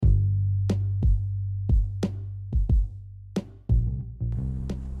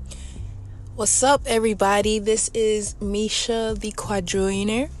What's up, everybody? This is Misha, the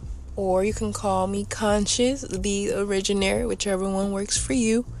quadrillionaire, or you can call me Conscious, the originaire, whichever one works for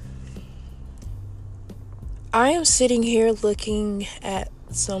you. I am sitting here looking at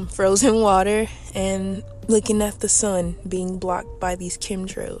some frozen water and looking at the sun being blocked by these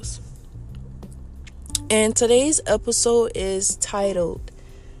chemtrails. And today's episode is titled,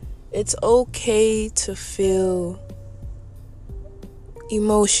 "It's Okay to Feel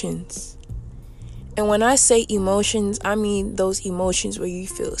Emotions." And when I say emotions, I mean those emotions where you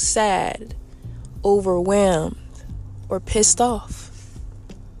feel sad, overwhelmed, or pissed off.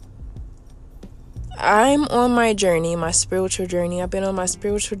 I'm on my journey, my spiritual journey. I've been on my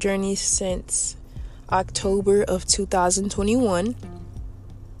spiritual journey since October of 2021.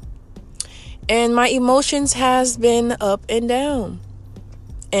 And my emotions has been up and down.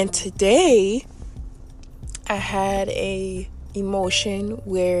 And today, I had a emotion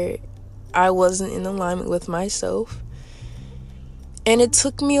where I wasn't in alignment with myself. And it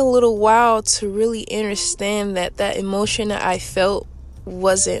took me a little while to really understand that emotion that I felt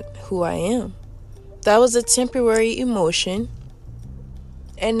wasn't who I am. That was a temporary emotion.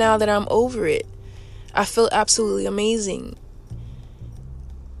 And now that I'm over it, I feel absolutely amazing.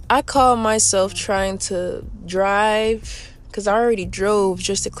 I call myself trying to drive, because I already drove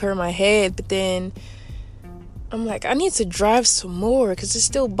just to clear my head, but then I'm like, I need to drive some more because it's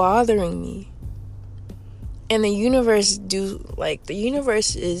still bothering me. And the universe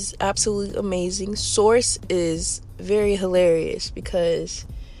is absolutely amazing. Source is very hilarious because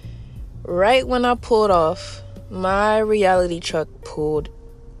right when I pulled off, my reality truck pulled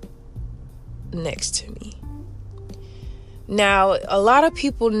next to me. Now, a lot of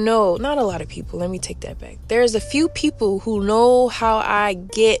people know, not a lot of people, let me take that back. There's a few people who know how I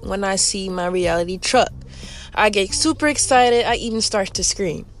get when I see my reality truck. I get super excited. I even start to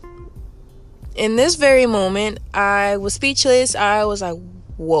scream. In this very moment, I was speechless. I was like,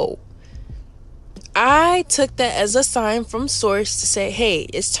 whoa. I took that as a sign from Source to say, hey,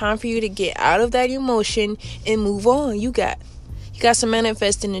 it's time for you to get out of that emotion and move on. You got some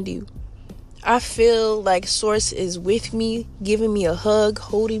manifesting to do. I feel like Source is with me, giving me a hug,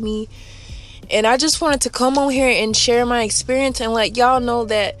 holding me. And I just wanted to come on here and share my experience and let y'all know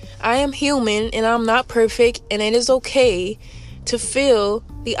that I am human and I'm not perfect, and it is okay to feel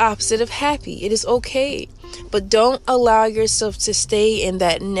the opposite of happy. It is okay. But don't allow yourself to stay in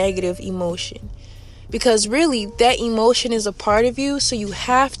that negative emotion. Because really, that emotion is a part of you, so you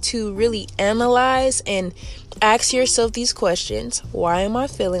have to really analyze and ask yourself these questions. Why am I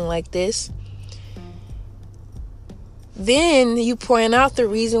feeling like this? Then you point out the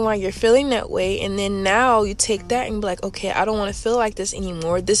reason why you're feeling that way. And then now you take that and be like, okay, I don't want to feel like this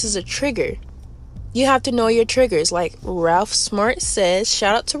anymore. This is a trigger. You have to know your triggers. Like Ralph Smart says,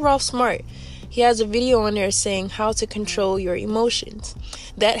 shout out to Ralph Smart. He has a video on there saying how to control your emotions.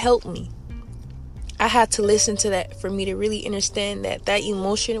 That helped me. I had to listen to that for me to really understand that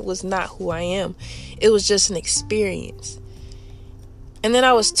emotion was not who I am. It was just an experience. And then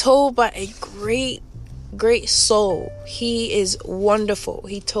I was told by a great soul. He is wonderful.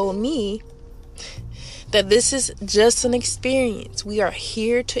 He told me that this is just an experience. We are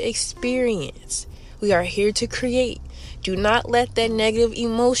here to experience. We are here to create. Do not let that negative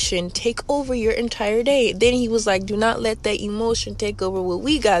emotion take over your entire day. Then he was like, do not let that emotion take over what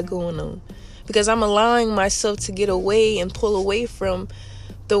we got going on. Because I'm allowing myself to get away and pull away from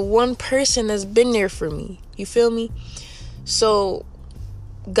the one person that's been there for me. You feel me? So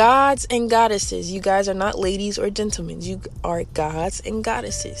gods and goddesses, you guys are not ladies or gentlemen. You are gods and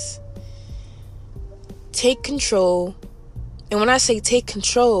goddesses. Take control. And when I say take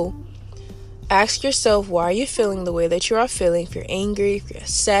control, ask yourself, why are you feeling the way that you are feeling? If you're angry, if you're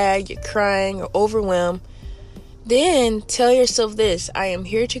sad, you're crying, or overwhelmed, then tell yourself this: I am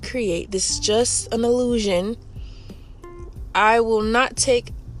here to create. This is just an illusion. I will not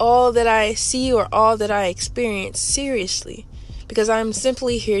take all that I see or all that I experience seriously, because I'm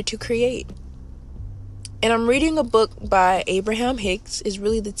simply here to create. And I'm reading a book by Abraham Hicks. It's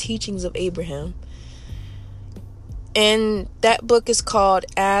really the teachings of Abraham. And that book is called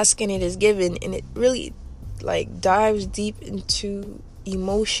Ask and It Is Given. And it really dives deep into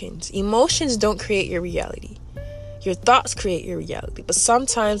emotions. Emotions don't create your reality. Your thoughts create your reality. But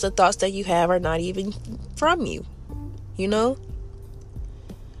sometimes the thoughts that you have are not even from you. You know?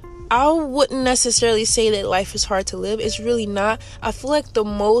 I wouldn't necessarily say that life is hard to live. It's really not. I feel like the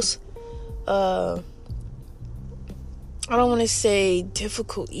most, I don't want to say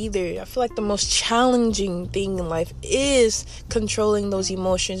difficult either. I feel like the most challenging thing in life is controlling those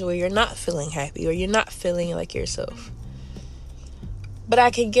emotions where you're not feeling happy or you're not feeling like yourself. But I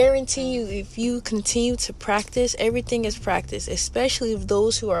can guarantee you, if you continue to practice, everything is practice, especially if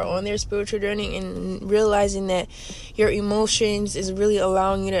those who are on their spiritual journey and realizing that your emotions is really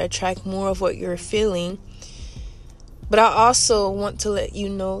allowing you to attract more of what you're feeling. But I also want to let you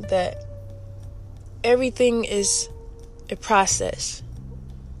know that everything is a process.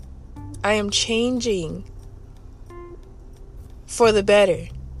 I am changing for the better.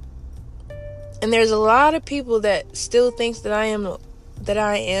 And there's a lot of people that still thinks that I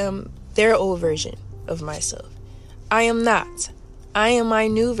am their old version of myself. I am not. I am my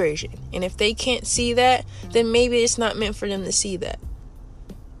new version. And if they can't see that, then maybe it's not meant for them to see that.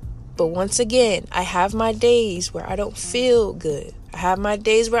 But once again, I have my days where I don't feel good. I have my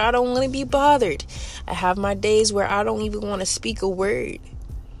days where I don't want to be bothered. I have my days where I don't even want to speak a word.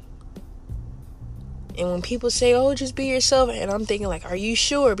 And when people say, oh, just be yourself, and I'm thinking like, are you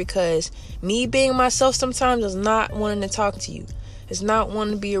sure? Because me being myself sometimes is not wanting to talk to you. It's not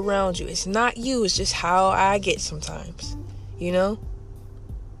wanting to be around you. It's not you. It's just how I get sometimes, you know?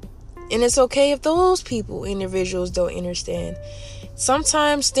 And it's okay if those individuals don't understand.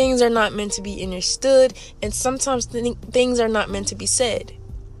 Sometimes things are not meant to be understood, and sometimes things are not meant to be said.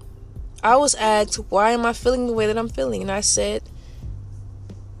 I was asked, why am I feeling the way that I'm feeling? And I said,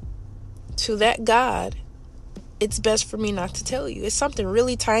 to that God, it's best for me not to tell you. It's something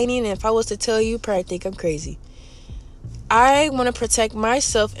really tiny, and if I was to tell you, you'd probably think I'm crazy. I want to protect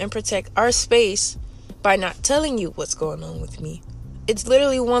myself and protect our space by not telling you what's going on with me. It's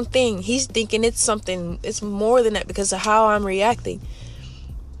literally one thing. He's thinking it's more than that because of how I'm reacting.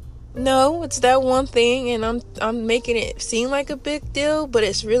 No, it's that one thing, and I'm making it seem like a big deal, but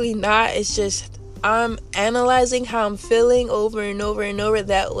it's really not. It's just I'm analyzing how I'm feeling over and over and over,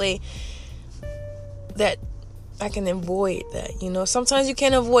 that way that I can avoid that. You know, sometimes you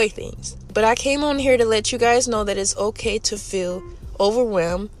can't avoid things, but I came on here to let you guys know that it's okay to feel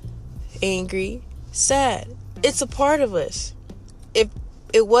overwhelmed, angry, sad. It's a part of us. If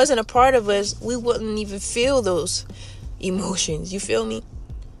it wasn't a part of us, we wouldn't even feel those emotions. You feel me?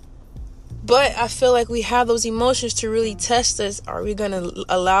 But I feel like we have those emotions to really test us. Are we going to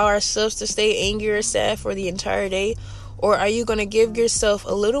allow ourselves to stay angry or sad for the entire day? Or are you going to give yourself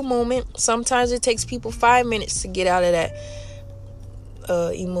a little moment? Sometimes it takes people 5 minutes to get out of that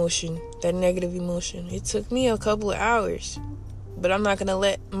emotion, that negative emotion. It took me a couple of hours. But I'm not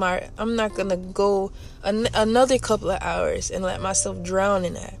going to go another couple of hours and let myself drown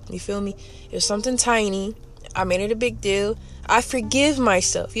in that. You feel me? It was something tiny. I made it a big deal. I forgive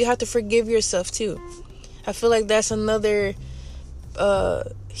myself. You have to forgive yourself too. I feel like that's another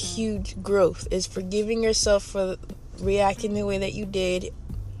huge growth, is forgiving yourself for reacting the way that you did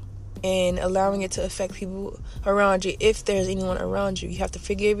and allowing it to affect people around you. If there's anyone around you, you have to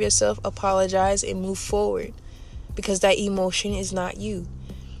forgive yourself, apologize, and move forward, because that emotion is not you.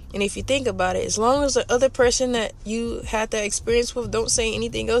 And if you think about it, as long as the other person that you had that experience with don't say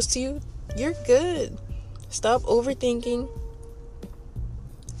anything else to you, you're good. Stop overthinking.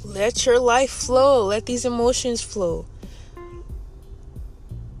 Let your life flow. Let these emotions flow.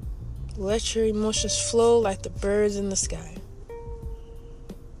 Let your emotions flow like the birds in the sky.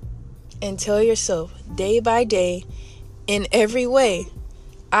 And tell yourself, day by day, in every way,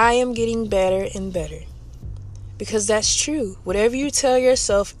 I am getting better and better. Because that's true. Whatever you tell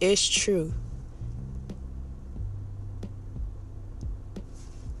yourself is true.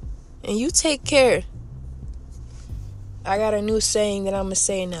 And you take care. I got a new saying that I'm going to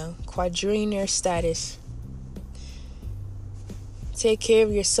say now. Quadrillionaire status. Take care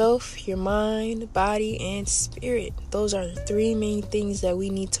of yourself, your mind, body, and spirit. Those are the 3 main things that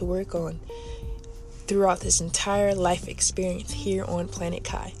we need to work on throughout this entire life experience here on Planet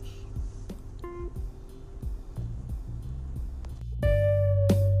Kai.